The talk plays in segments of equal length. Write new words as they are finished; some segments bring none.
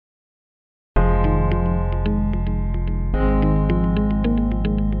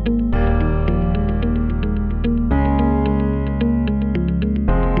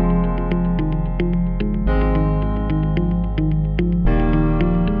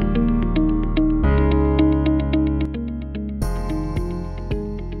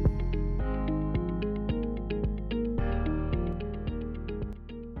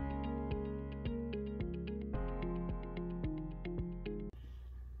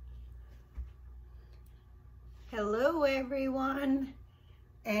Hello everyone,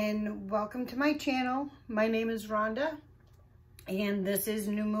 and welcome to my channel. My name is Rhonda and this is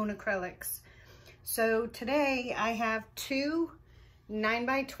New Moon Acrylics. So today I have two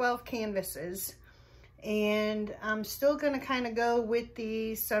 9x12 canvases, and I'm still going to kind of go with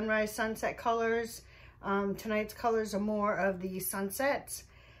the sunrise sunset colors. Tonight's colors are more of the sunsets.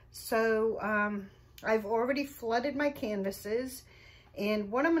 So I've already flooded my canvases,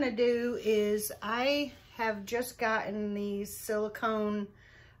 and what I'm going to do is I have just gotten these silicone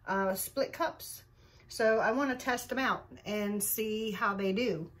split cups, so I want to test them out and see how they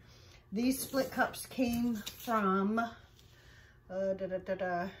do. These split cups came from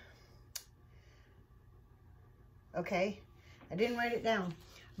okay, I didn't write it down,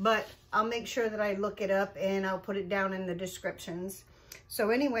 but I'll make sure that I look it up and I'll put it down in the descriptions.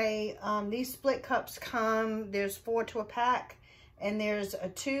 So anyway, these split cups come, there's 4 to a pack, and there's a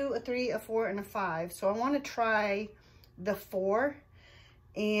 2, a 3, a 4, and a 5. So I want to try the 4,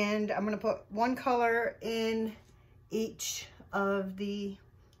 and I'm going to put one color in each of the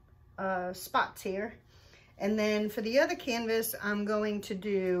spots here. And then for the other canvas, I'm going to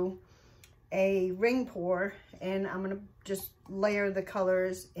do a ring pour, and I'm going to just layer the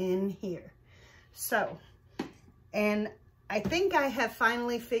colors in here. So, and I think I have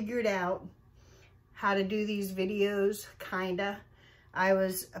finally figured out how to do these videos, kinda. I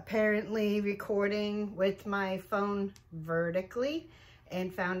was apparently recording with my phone vertically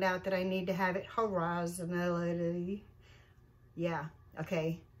and found out that I need to have it horizontally. Yeah,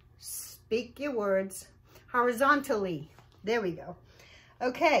 okay. Speak your words. Horizontally. There we go.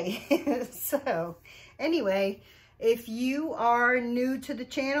 Okay, so anyway, if you are new to the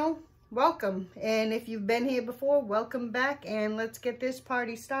channel, welcome. And if you've been here before, welcome back, and let's get this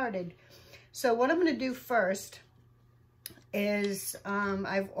party started. So what I'm going to do first is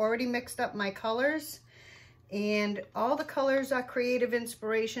I've already mixed up my colors, and all the colors are creative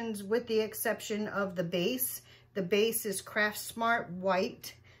inspirations with the exception of the base. The base is Craft Smart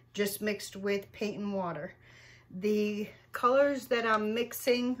white, just mixed with paint and water. The colors that I'm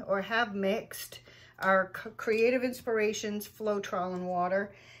mixing or have mixed are Creative Inspirations Floetrol and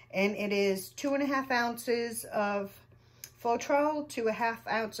water, and it is 2.5 ounces of Floetrol to a 1/2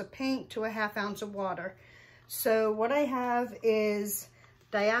 ounce of paint to a 1/2 ounce of water. So what I have is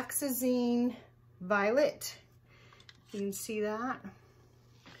Dioxazine Violet. You can see that.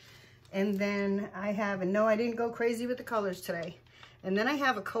 And then I have, and no, I didn't go crazy with the colors today. And then I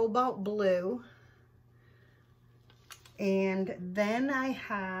have a Cobalt Blue. And then I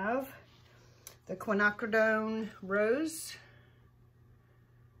have the Quinacridone Rose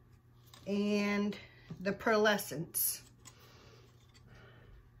and the Pearlescence.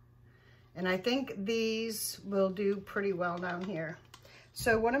 And I think these will do pretty well down here.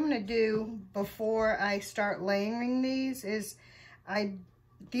 So what I'm going to do before I start layering these is,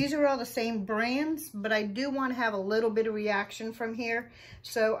 these are all the same brands, but I do want to have a little bit of reaction from here.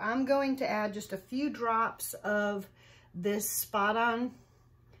 So I'm going to add just a few drops of this Spot On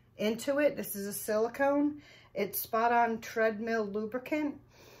into it. This is a silicone. It's Spot On Treadmill Lubricant.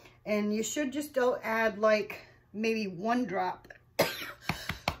 And you should just add like maybe 1 drop.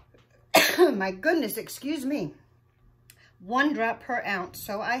 My goodness, excuse me. 1 drop per ounce.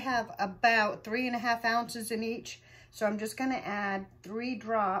 So I have about 3.5 ounces in each. So I'm just going to add 3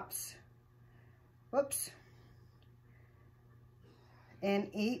 drops. Whoops.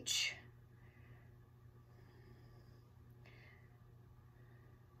 In each.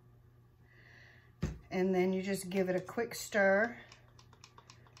 And then you just give it a quick stir.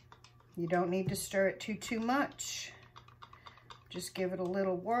 You don't need to stir it too much. Just give it a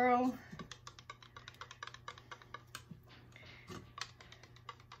little whirl.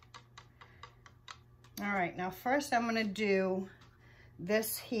 All right, now first I'm gonna do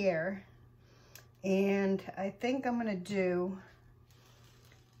this here, and I think I'm gonna do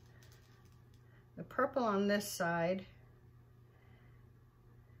the purple on this side.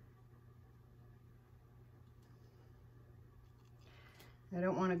 I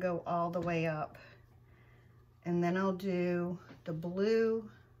don't want to go all the way up. And then I'll do the blue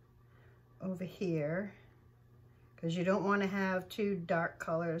over here, because you don't want to have 2 dark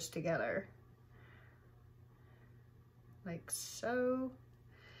colors together. Like so.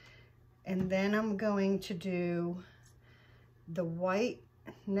 And then I'm going to do the white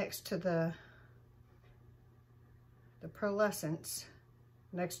next to the Pearlescence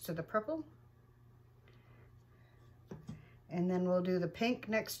next to the purple. And then we'll do the pink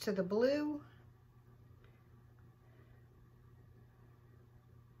next to the blue.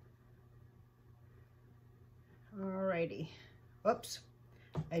 Alrighty. Whoops,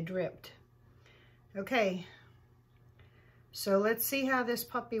 I dripped. Okay, So let's see how this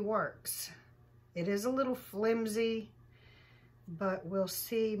puppy works. It is a little flimsy, but we'll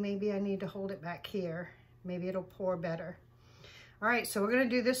see. Maybe I need to hold it back here. Maybe it'll pour better. All right, so we're gonna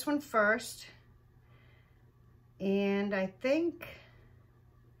do this one first. And I think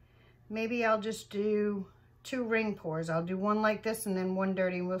maybe I'll just do 2 ring pours. I'll do one like this and then one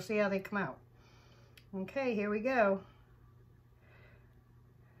dirty, and we'll see how they come out. Okay, here we go.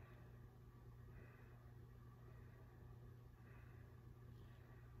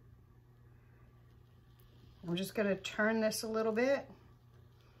 I'm just gonna turn this a little bit.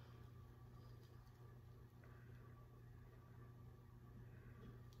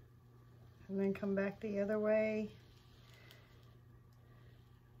 And then come back the other way.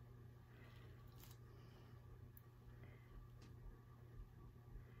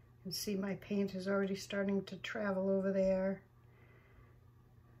 And see, my paint is already starting to travel over there.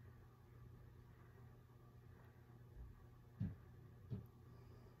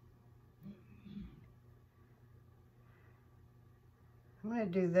 I'm going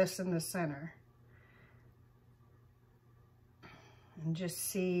to do this in the center and just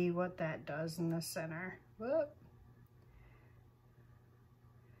see what that does in the center. Whoop.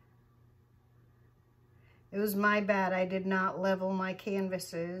 It was my bad. I did not level my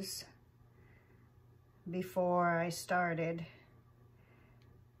canvases before I started.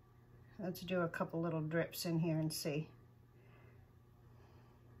 Let's do a couple little drips in here and see.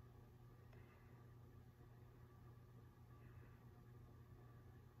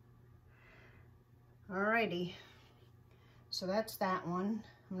 Alrighty, so that's that one.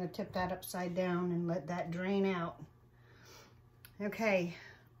 I'm going to tip that upside down and let that drain out. Okay,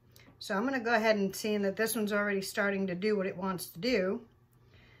 so I'm going to go ahead and seeing that this one's already starting to do what it wants to do,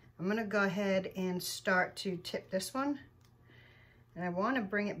 I'm going to go ahead and start to tip this one. And I want to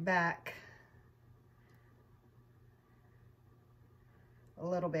bring it back a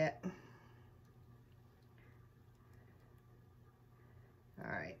little bit.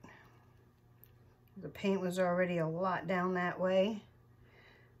 All right. The paint was already a lot down that way.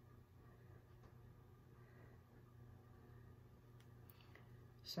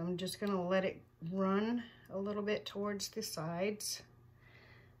 So I'm just going to let it run a little bit towards the sides,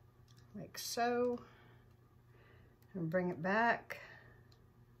 like so, and bring it back.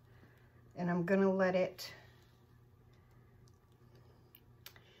 And I'm going to let it,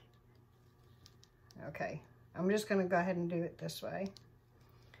 okay, I'm just going to go ahead and do it this way.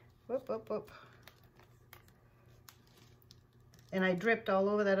 Whoop, whoop, whoop. And I dripped all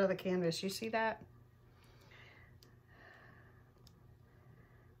over that other canvas. You see that?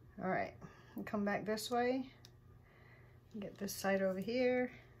 All right, and come back this way. Get this side over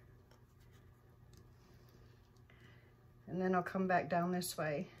here. And then I'll come back down this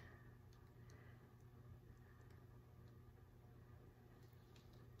way.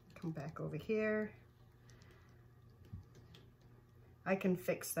 Come back over here. I can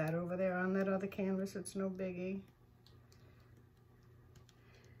fix that over there on that other canvas. It's no biggie.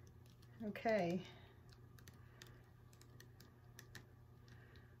 Okay.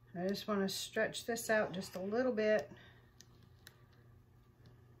 I just want to stretch this out just a little bit.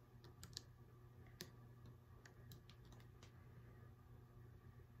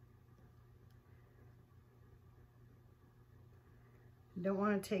 Don't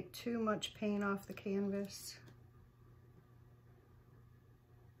want to take too much paint off the canvas.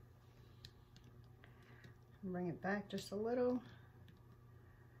 Bring it back just a little.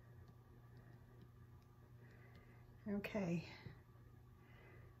 Okay.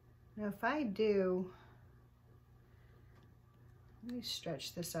 Now if I do, let me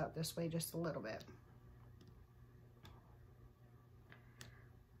stretch this out this way just a little bit.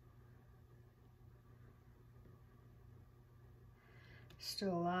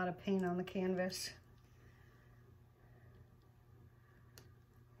 Still a lot of paint on the canvas.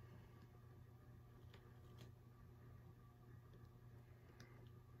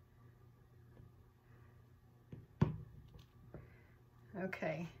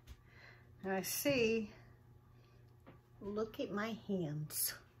 Okay, now I see, look at my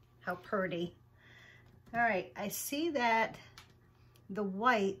hands, how pretty. All right, I see that the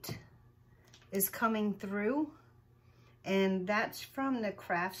white is coming through, and that's from the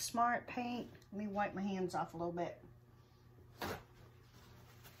Craft Smart paint. Let me wipe my hands off a little bit.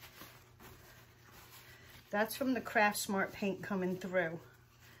 That's from the Craft Smart paint coming through.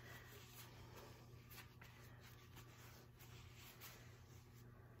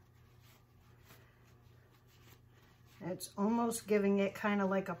 It's almost giving it kind of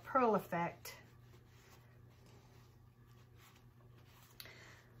like a pearl effect.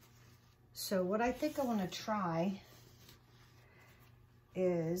 So what I think I want to try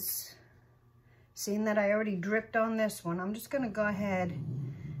is, seeing that I already dripped on this one, I'm just gonna go ahead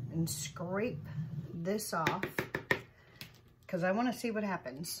and scrape this off because I wanna see what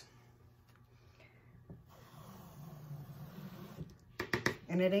happens.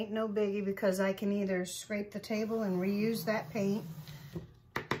 And it ain't no biggie because I can either scrape the table and reuse that paint,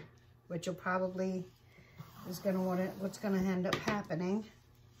 which will probably is gonna what's gonna end up happening.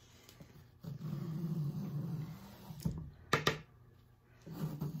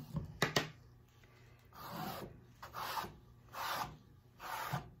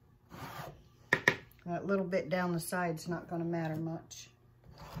 That little bit down the side's not gonna matter much.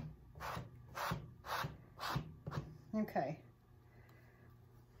 Okay.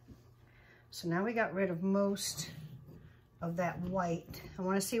 So now we got rid of most of that white. I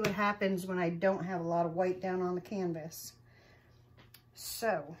want to see what happens when I don't have a lot of white down on the canvas.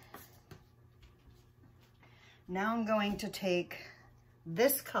 So now I'm going to take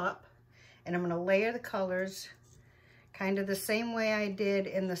this cup and I'm going to layer the colors kind of the same way I did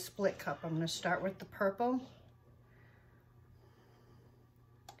in the split cup. I'm going to start with the purple.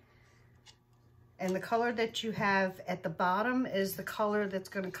 And the color that you have at the bottom is the color that's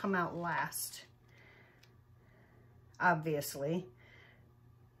going to come out last, obviously.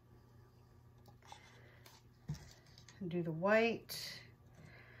 Do the white,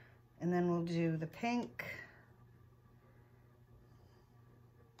 and then we'll do the pink.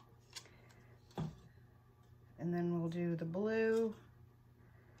 And then we'll do the blue.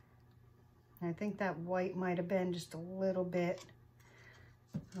 I think that white might have been just a little bit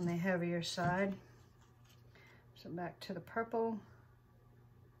on the heavier side. So back to the purple.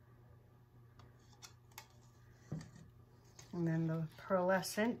 And then the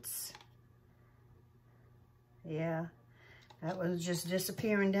pearlescence. Yeah, that was just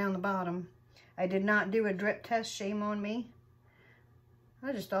disappearing down the bottom. I did not do a drip test, shame on me.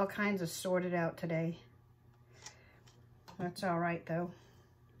 I just all kinds of sorted out today. That's all right though.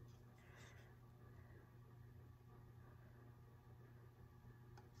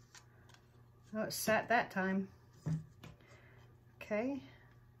 Oh, it sat that time. Okay.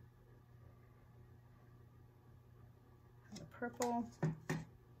 The purple.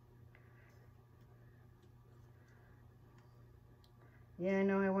 Yeah, I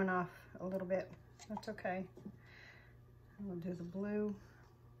know I went off a little bit. That's okay. We'll do the blue.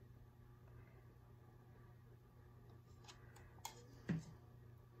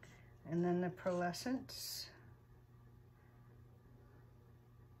 And then the pearlescence.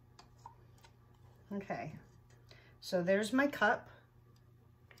 Okay, so there's my cup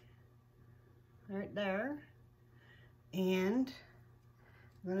right there. And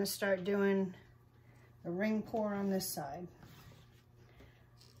I'm gonna start doing the ring pour on this side.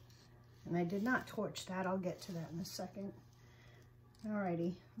 And I did not torch that, I'll get to that in a second.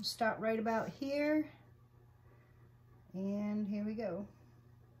 Alrighty, we'll start right about here. And here we go.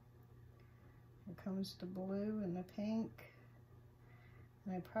 Here comes the blue and the pink.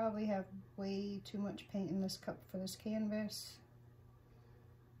 And I probably have way too much paint in this cup for this canvas.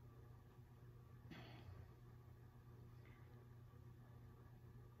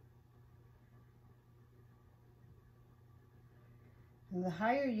 And the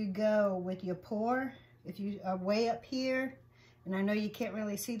higher you go with your pour, if you are way up here, and I know you can't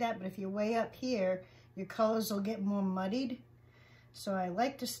really see that, but if you're way up here, your colors will get more muddied. So I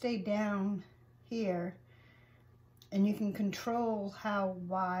like to stay down here. And you can control how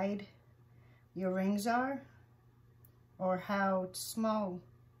wide your rings are or how small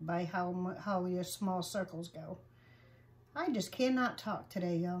by how your small circles go. I just cannot talk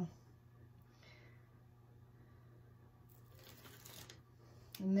today, y'all.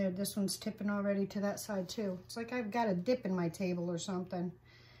 And there, this one's tipping already to that side too. It's like I've got a dip in my table or something.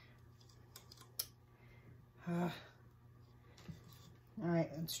 All right,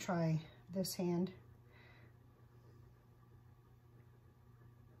 let's try this hand.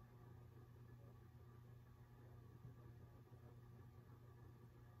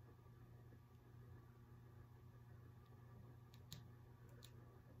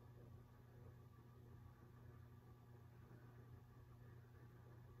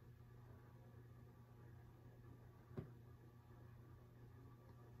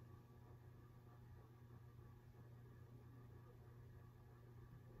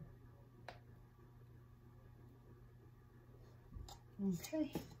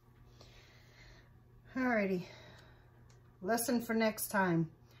 Okay. Alrighty. Lesson for next time.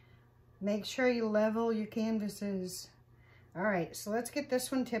 Make sure you level your canvases. Alright, so let's get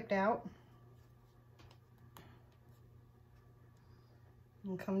this one tipped out.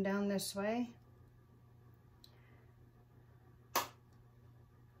 And come down this way.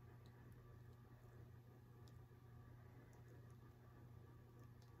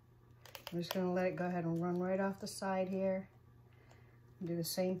 I'm just gonna let it go ahead and run right off the side here. Do the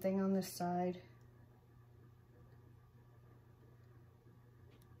same thing on this side.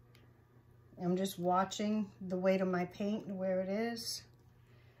 I'm just watching the weight of my paint and where it is.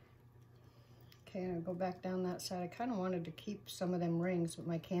 Okay, I'll go back down that side. I kind of wanted to keep some of them rings, but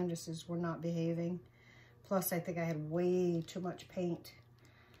my canvases were not behaving. Plus, I think I had way too much paint.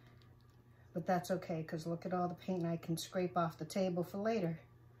 But that's okay, because look at all the paint I can scrape off the table for later.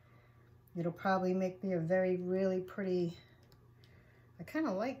 It'll probably make me a really pretty, I kind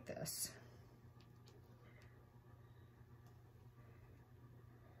of like this.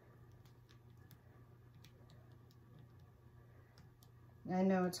 I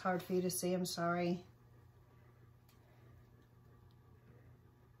know it's hard for you to see, I'm sorry.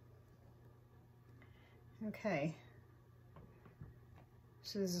 Okay.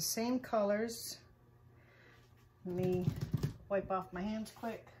 So there's the same colors. Let me wipe off my hands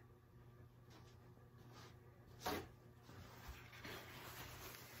quick.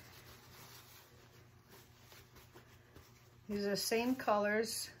 These are the same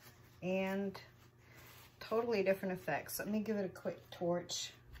colors and totally different effects. Let me give it a quick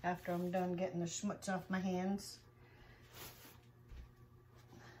torch after I'm done getting the schmutz off my hands.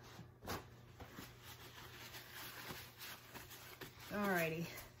 Alrighty.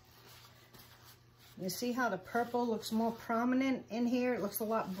 You see how the purple looks more prominent in here? It looks a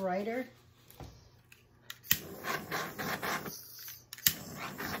lot brighter.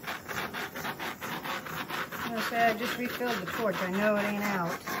 Okay, I just refilled the torch. I know it ain't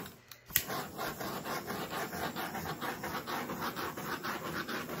out.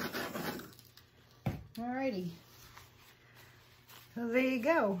 Alrighty. So there you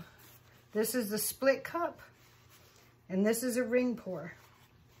go. This is the split cup, and this is a ring pour.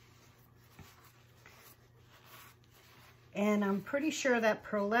 And I'm pretty sure that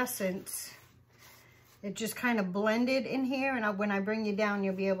pearlescence, it just kind of blended in here, and when I bring you down,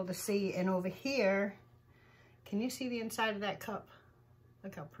 you'll be able to see. And over here, can you see the inside of that cup?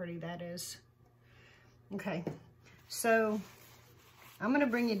 Look how pretty that is. Okay, so I'm gonna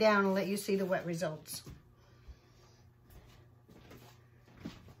bring you down and let you see the wet results.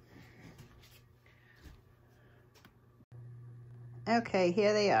 Okay,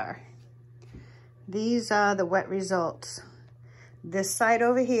 here they are. These are the wet results. This side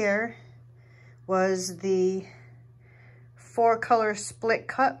over here was the 4-color split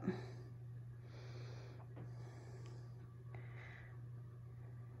cup.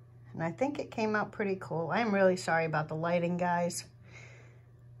 And I think it came out pretty cool. I'm really sorry about the lighting, guys.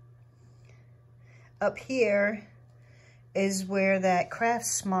 Up here is where that Craft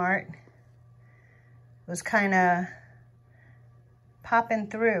Smart was kind of popping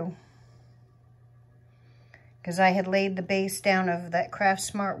through, because I had laid the base down of that Craft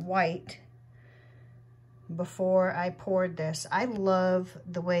Smart white before I poured this. I love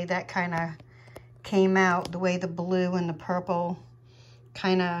the way that kind of came out, the way the blue and the purple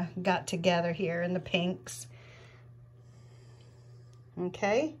kind of got together here, and the pinks.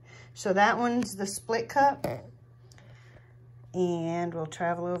 Okay, so that one's the split cup, and we'll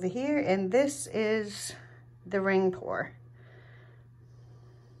travel over here, and this is the ring pour.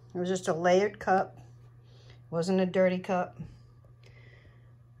 It was just a layered cup, wasn't a dirty cup.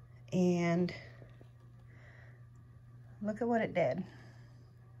 And look at what it did.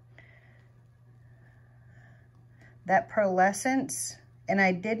 That pearlescence, and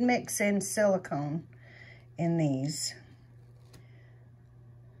I did mix in silicone in these.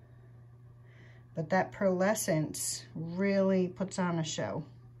 But that pearlescence really puts on a show.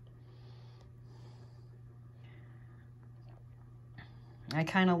 I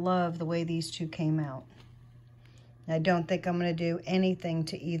kind of love the way these two came out. I don't think I'm going to do anything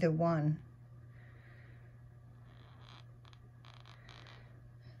to either one.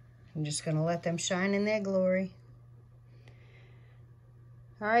 I'm just going to let them shine in their glory.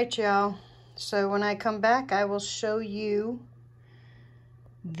 All right, y'all. So when I come back, I will show you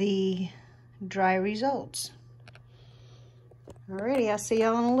the dry results. Alrighty, I'll see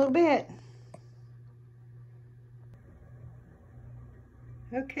y'all in a little bit.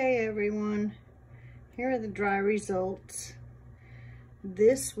 Okay, everyone, here are the dry results.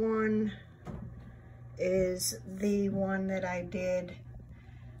 This one is the one that I did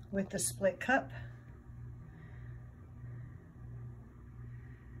with the split cup.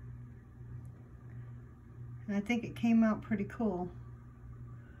 And I think it came out pretty cool.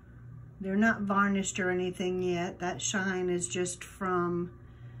 They're not varnished or anything yet. That shine is just from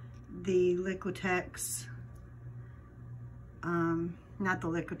the Liquitex, not the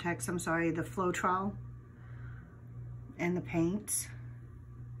Liquitex, I'm sorry, the Floetrol and the paints.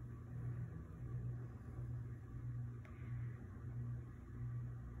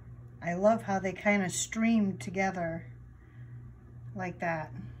 I love how they kind of stream together like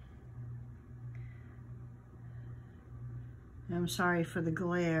that. I'm sorry for the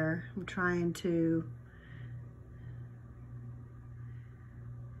glare. I'm trying to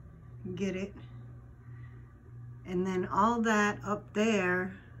get it. And then all that up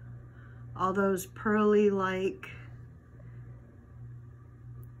there, all those pearly like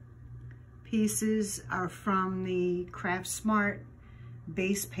pieces are from the Craft Smart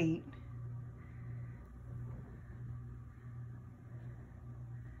base paint.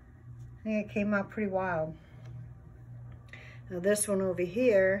 I think it came out pretty wild. Now this one over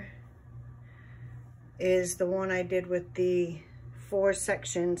here is the one I did with the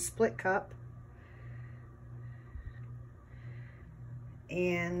 4-section split cup.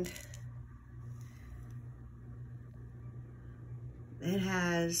 And it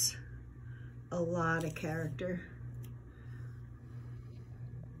has a lot of character.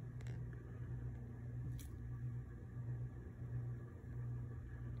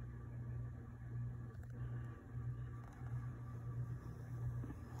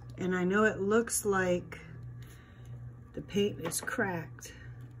 And I know it looks like the paint is cracked.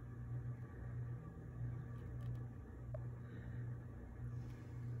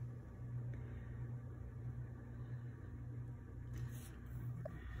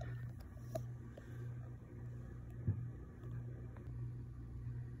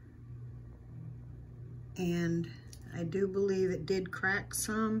 And I do believe it did crack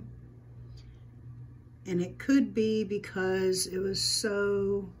some. And it could be because it was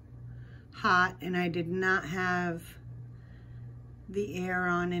so hot and I did not have the air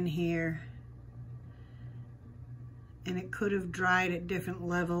on in here. And it could have dried at different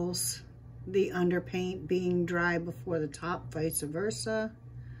levels. The underpaint being dry before the top, vice versa.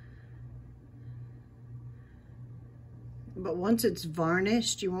 But once it's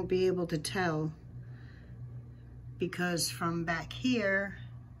varnished, you won't be able to tell, because from back here,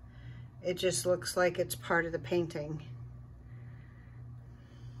 it just looks like it's part of the painting.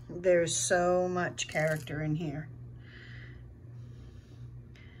 There's so much character in here.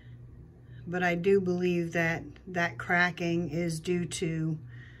 But I do believe that that cracking is due to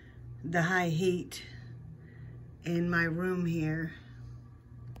the high heat in my room here.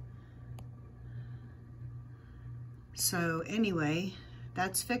 So anyway,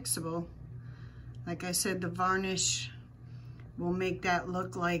 that's fixable. Like I said, the varnish will make that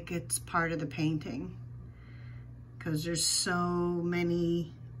look like it's part of the painting, because there's so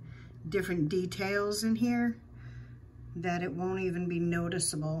many different details in here that it won't even be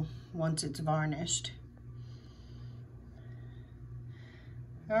noticeable once it's varnished.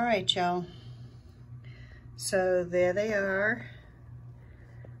 All right, y'all. So there they are.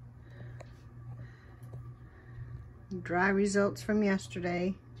 Dry results from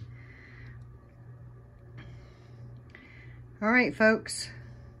yesterday. All right, folks.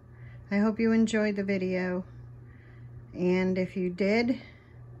 I hope you enjoyed the video. And if you did,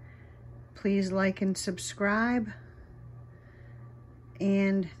 please like and subscribe.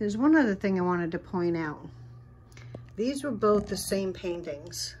 And there's one other thing I wanted to point out. These were both the same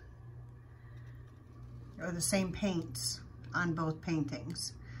paintings, or the same paints on both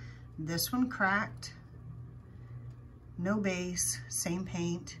paintings. This one cracked, no base, same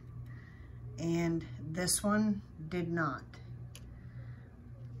paint, and this one did not.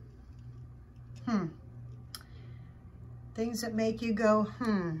 Things that make you go,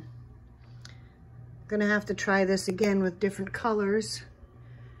 Gonna have to try this again with different colors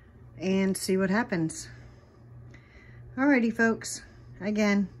and see what happens. Alrighty, folks.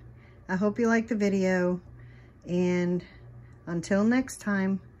 Again, I hope you liked the video, and until next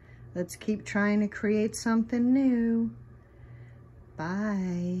time, let's keep trying to create something new.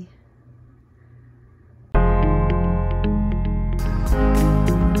 Bye.